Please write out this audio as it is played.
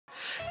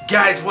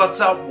Guys, what's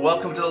up?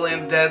 Welcome to the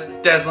land of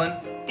Deslin.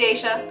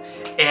 Dacia.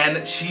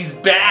 And she's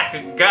back,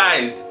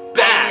 guys.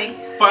 Back.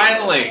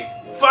 Finally.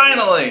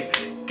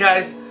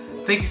 Guys,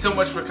 thank you so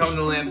much for coming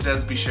to the land of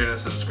Des. Be sure to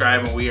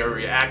subscribe, and we are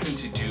reacting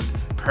to Dude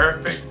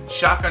Perfect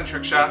shotgun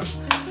trick shots.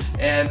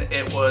 And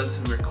it was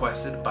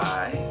requested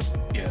by,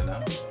 you don't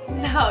know?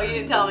 No, you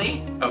didn't tell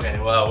me. Okay,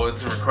 well,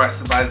 it's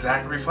requested by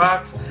Zachary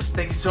Fox.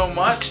 Thank you so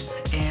much,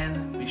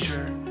 and be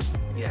sure,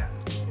 yeah,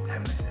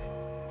 have a nice day.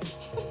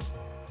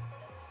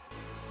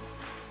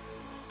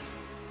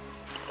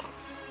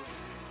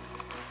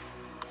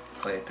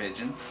 Clay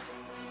pigeons.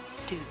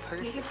 Dude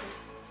Perfect.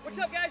 What's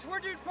up, guys? We're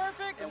Dude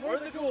Perfect, and we're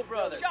the Duel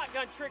Brothers.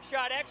 Shotgun trick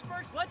shot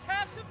experts. Let's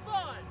have some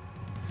fun.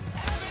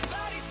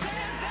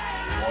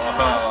 Whoa.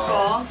 That's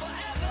cool.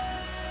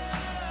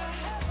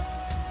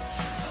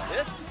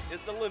 This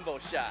is the limbo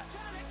shot.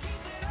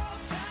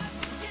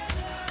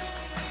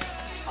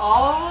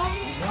 Oh.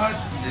 What?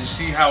 Did you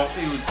see how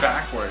he was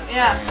backwards?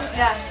 Yeah, doing it?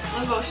 yeah.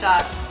 Limbo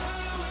shot.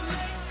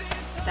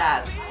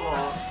 That's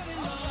cool.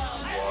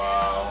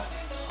 Wow.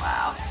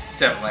 Wow.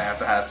 Definitely have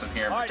to have some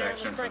hearing All right,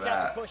 protection let's for crank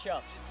out that. some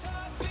push-ups.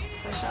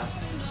 Push up.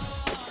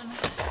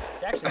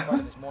 It's actually part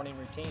of his morning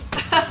routine.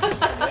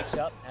 He wakes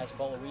up, has a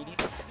bowl of Wheaties.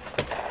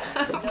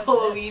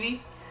 Bowl of Wheatie.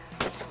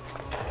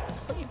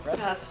 Pretty impressive.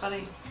 That's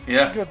funny.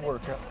 Yeah. Good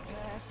workout.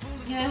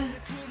 Yeah.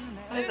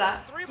 What is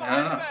that? Three I don't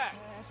behind the know. back.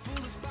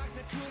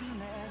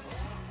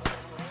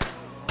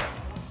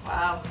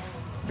 Wow.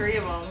 3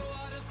 of them.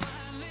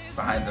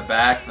 Behind the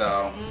back,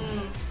 though.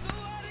 Mm.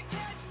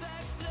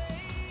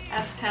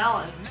 That's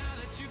talent.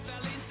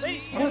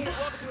 Ladies and gentlemen,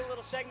 welcome to a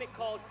little segment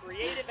called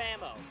Creative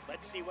Ammo.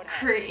 Let's see what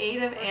happens.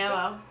 Creative First ammo.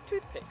 up,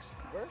 toothpicks.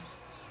 First,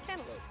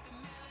 cantaloupe.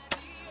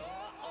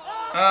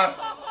 Oh,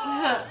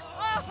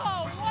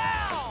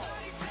 wow!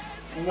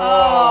 Whoa.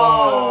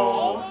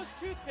 All those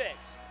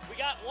toothpicks. We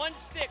got 1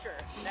 sticker.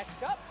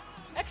 Next up,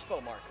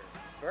 expo marker.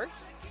 First,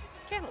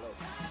 cantaloupe.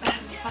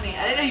 That's funny. I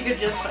didn't know you could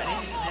just put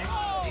anything in there.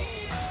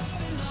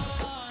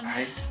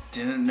 I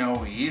didn't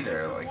know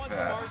either like One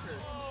that. marker.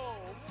 Oh,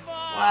 fuck.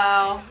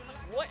 Wow.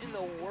 What in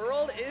the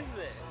world is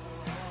this?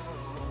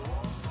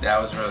 That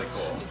was really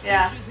cool.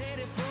 Yeah.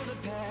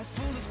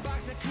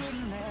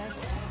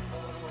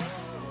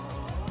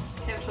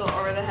 Hip tool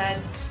over the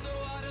head.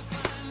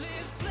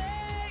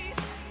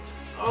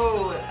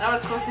 Oh, that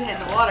was close to hitting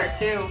the water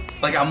too.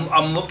 Like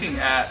I'm looking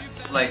at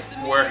like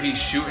where he's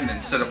shooting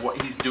instead of what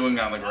he's doing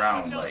on the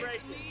ground.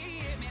 Like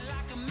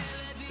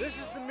This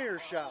is the mirror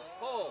shot.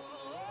 Oh.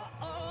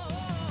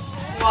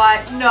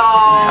 What? No.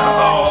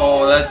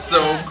 oh, that's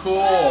so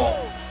cool.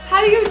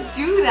 How do you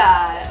do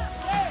that?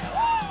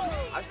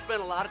 I've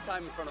spent a lot of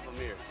time in front of a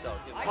mirror, so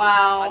you know,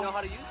 Wow. I know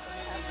how to use it.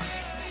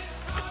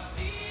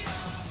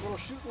 Little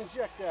shoot and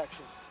eject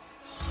action.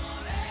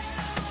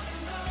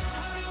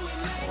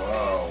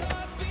 Whoa.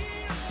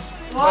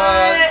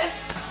 What?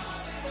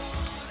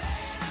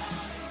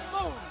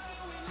 Boom.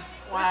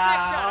 This next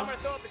shot, I'm Wow. going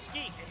to throw up a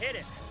skeet and hit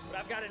it, but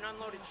I've got an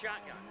unloaded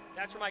shotgun.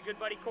 That's where my good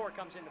buddy Core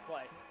comes into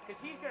play,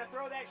 because he's going to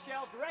throw that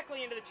shell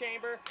directly into the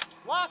chamber,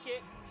 lock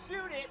it,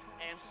 shoot it,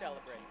 and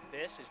celebrate.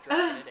 This is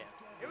dropping it in.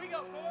 Here we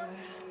go, Core.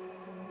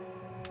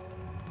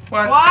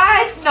 What?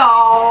 What?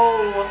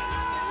 No.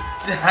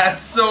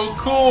 That's so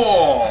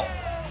cool.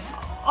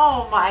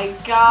 Oh my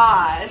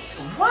gosh.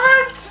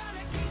 What?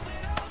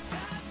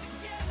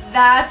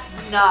 That's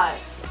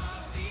nuts.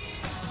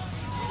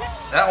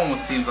 That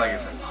almost seems like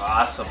it's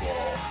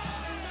impossible,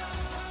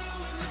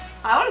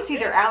 I want to see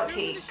their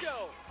outtakes.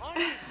 Show.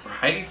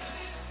 right?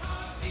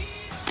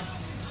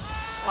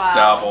 Wow.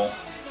 Double.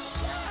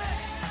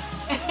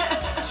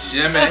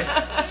 Shimmy.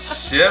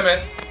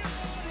 Shimmy.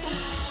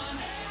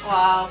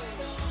 Wow.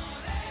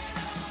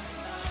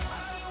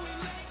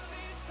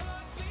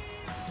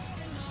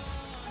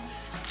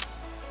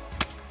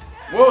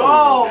 Whoa.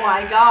 Oh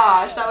my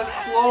gosh, that was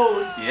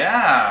close.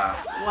 Yeah.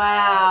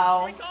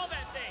 Wow. Call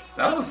that thing.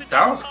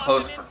 That was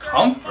close for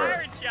comfort.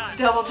 Firing shot.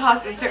 Double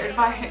toss insert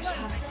fire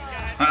shot.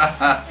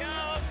 Wow.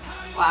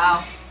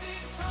 Wow.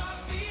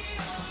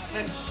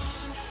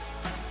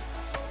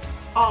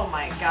 Oh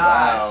my gosh.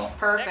 Wow.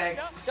 Perfect.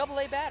 Next up,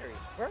 AA battery.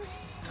 First.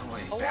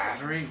 Wait,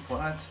 battery?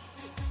 What?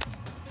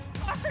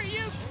 Are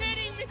you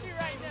kidding me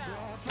right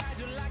now?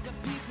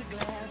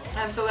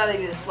 I'm so glad they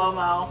do the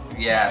slow-mo.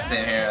 Yeah,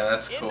 same here.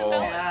 That's cool.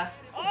 Yeah.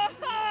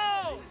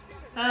 Oh!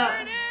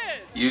 There it is!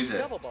 Use it.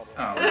 Double bubble.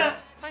 Oh,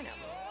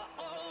 Pineapple.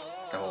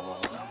 double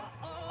bubble.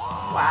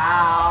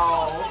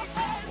 Wow.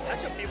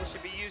 That's what people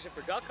should be using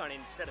for duck hunting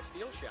instead of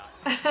steel shot.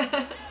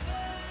 That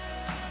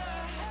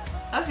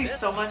must be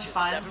so much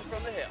fun. 7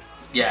 from the hip.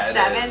 Yeah,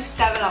 it is.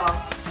 7 of them.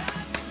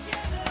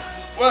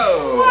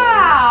 Whoa.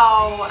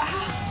 Wow.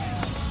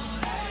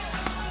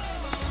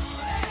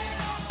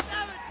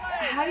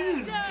 How do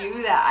you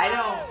do that? I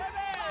don't.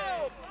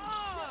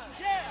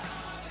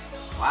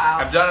 Wow.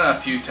 I've done it a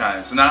few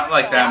times. Not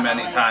like that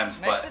many times,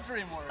 Makes but the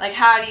dream work. Like,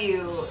 how do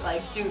you,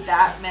 like, do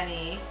that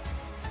many?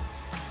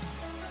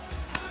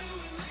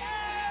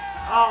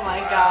 Oh my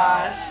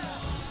gosh.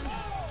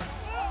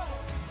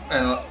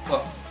 and look,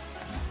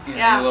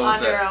 Yeah, he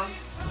loads under it. him.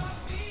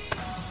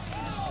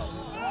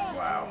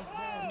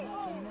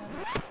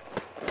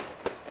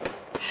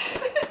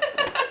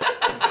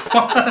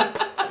 What?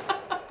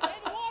 Hey,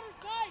 the water's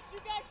nice. You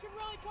guys should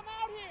really come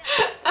out here.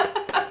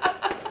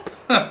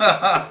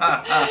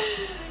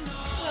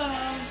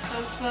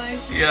 That's funny.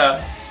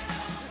 Yeah.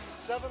 This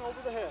is 7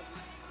 over the head.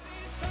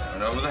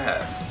 7 over the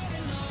head.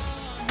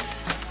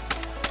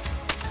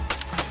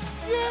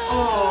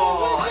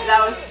 Oh,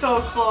 that was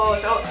so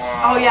close. Oh,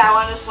 Wow. oh yeah, I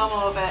wanted to slow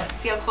mo a bit.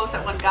 See how close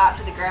that one got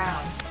to the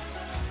ground.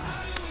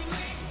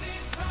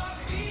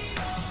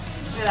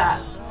 Look at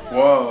that.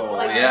 Whoa,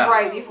 Like yeah.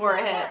 right before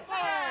it hit.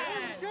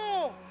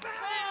 Go!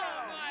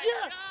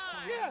 Yes!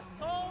 Yes!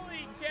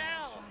 Holy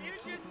cow. He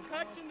was just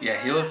touching the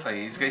Yeah, he looks like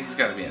he's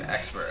got to be an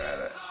expert at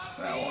it.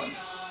 That one.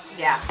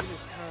 Yeah. It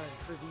is time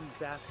for the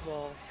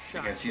basketball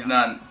shot. Because he's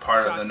not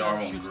part of the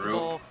normal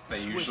group.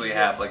 They usually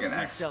have like an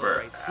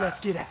expert Let's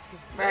at get at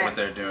Right. what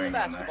they're doing in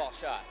there. basketball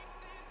shot.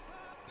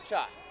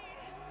 Shot.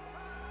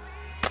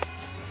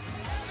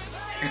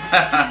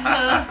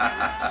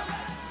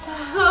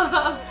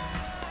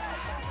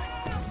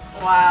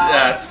 Wow.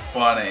 That's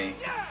funny.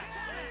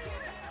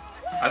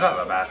 I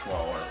thought the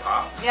basketball would have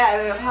popped. Yeah,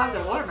 it would have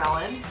the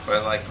watermelon. But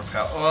it like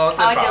propelled. Well, it did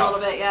Oh, I did a pop.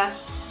 little bit, yeah.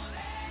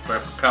 But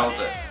it propelled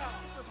it.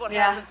 This is what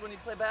Yeah. happens when you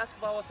play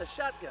basketball with a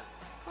shotgun.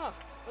 Huh.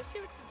 Let's see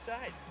what's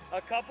inside.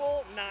 A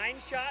couple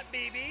 9-shot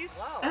BBs.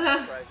 Wow,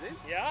 that's surprising.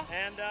 Yeah.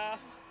 And a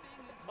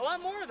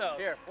lot more of those.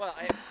 Here, well,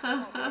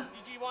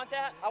 Do you want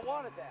that? I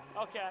wanted that.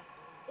 Okay.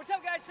 What's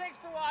up, guys? Thanks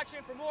for watching.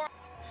 For more.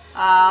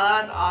 Oh,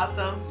 that's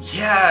awesome.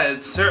 Yeah,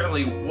 it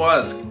certainly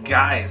was.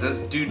 Guys,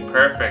 that's Dude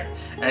Perfect.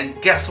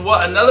 And guess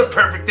what? Another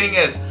perfect thing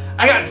is,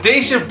 I got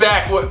Dacia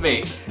back with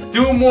me,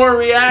 doing more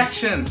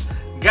reactions.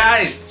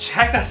 Guys,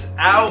 check us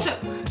out.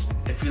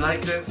 If you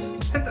like this,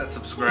 hit that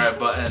subscribe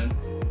button.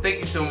 Thank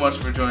you so much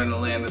for joining the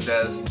Land of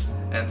Des.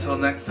 And until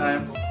next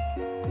time,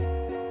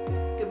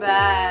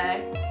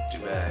 Goodbye.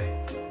 goodbye.